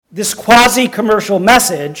This quasi-commercial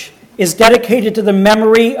message is dedicated to the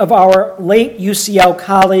memory of our late UCL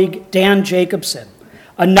colleague, Dan Jacobson,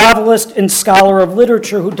 a novelist and scholar of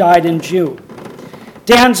literature who died in June.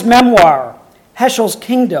 Dan's memoir, Heschel's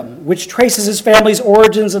Kingdom, which traces his family's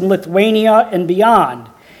origins in Lithuania and beyond,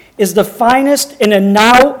 is the finest in a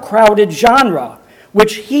now crowded genre,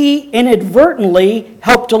 which he inadvertently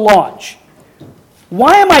helped to launch.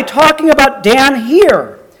 Why am I talking about Dan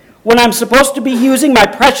here when I'm supposed to be using my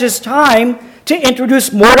precious time to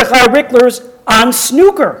introduce Mordecai Richler's On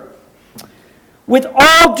Snooker? With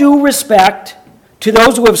all due respect to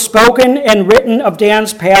those who have spoken and written of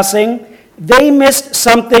Dan's passing, they missed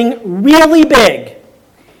something really big.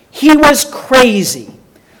 He was crazy,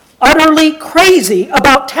 utterly crazy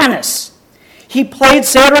about tennis. He played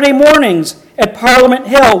Saturday mornings at Parliament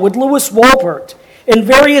Hill with Lewis Wolpert and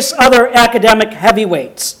various other academic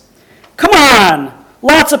heavyweights. Come on!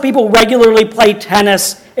 Lots of people regularly play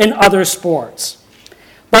tennis and other sports.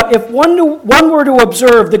 But if one were to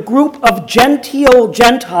observe the group of genteel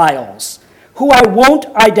Gentiles, who I won't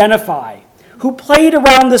identify, who played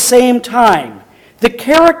around the same time, the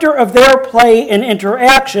character of their play and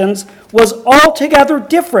interactions was altogether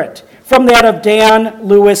different from that of Dan,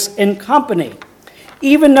 Lewis, and company,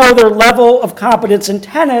 even though their level of competence in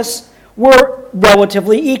tennis were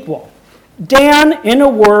relatively equal. Dan, in a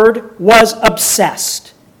word, was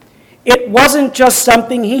obsessed. It wasn't just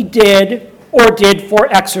something he did or did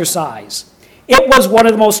for exercise. It was one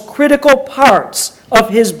of the most critical parts of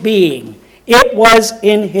his being. It was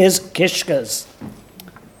in his kishkas.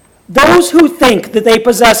 Those who think that they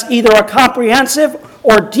possess either a comprehensive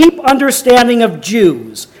or deep understanding of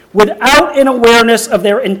Jews without an awareness of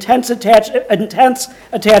their intense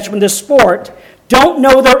attachment to sport don't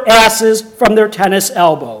know their asses from their tennis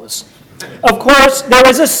elbows. Of course, there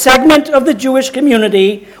is a segment of the Jewish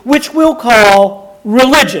community which we'll call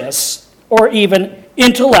religious or even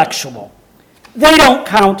intellectual. They don't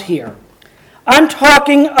count here. I'm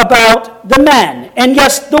talking about the men, and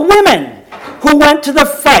yes, the women, who went to the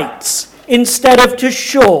fights instead of to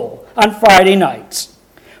shul on Friday nights.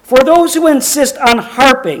 For those who insist on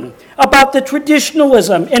harping about the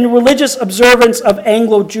traditionalism and religious observance of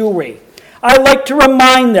Anglo Jewry, I like to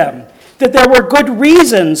remind them that there were good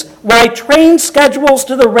reasons why train schedules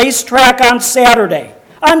to the racetrack on Saturday,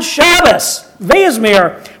 on Shabbos,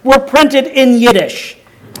 Vezmir, were printed in Yiddish.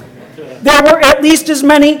 There were at least as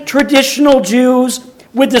many traditional Jews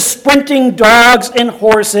with the sprinting dogs and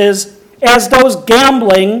horses as those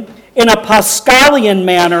gambling in a Pascalian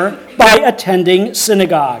manner by attending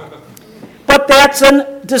synagogue. But that's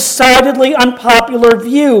a decidedly unpopular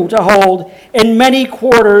view to hold in many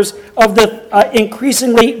quarters of the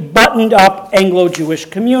increasingly buttoned-up Anglo-Jewish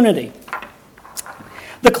community.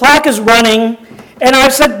 The clock is running, and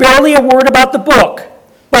I've said barely a word about the book,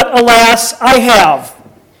 but alas, I have.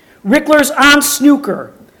 Richler's On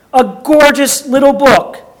Snooker, a gorgeous little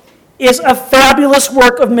book, is a fabulous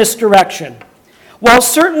work of misdirection. While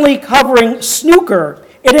certainly covering snooker,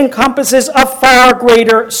 it encompasses a far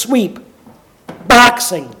greater sweep.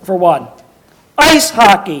 Boxing, for one. Ice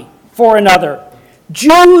hockey, for another.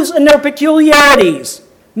 Jews and their peculiarities.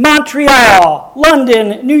 Montreal,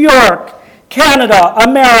 London, New York, Canada,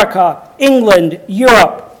 America, England,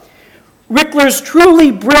 Europe. Richler's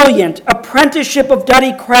truly brilliant Apprenticeship of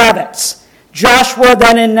Duddy Kravitz, Joshua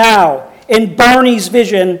Then and Now, and Barney's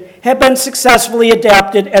Vision have been successfully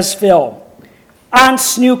adapted as film. On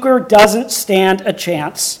Snooker doesn't stand a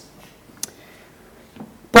chance.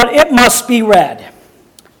 But it must be read.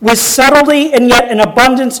 With subtlety and yet an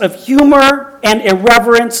abundance of humor and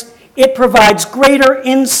irreverence, it provides greater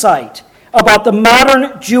insight about the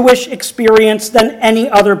modern Jewish experience than any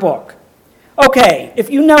other book. Okay, if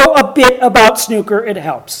you know a bit about snooker, it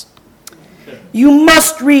helps. You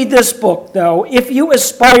must read this book, though, if you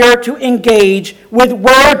aspire to engage with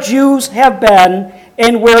where Jews have been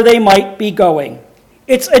and where they might be going.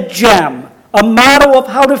 It's a gem, a model of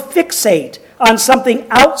how to fixate on something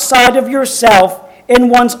outside of yourself in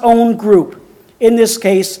one's own group, in this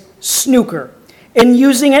case, snooker, and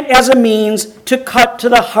using it as a means to cut to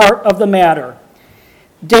the heart of the matter.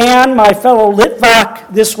 Dan, my fellow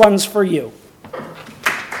Litvak, this one's for you.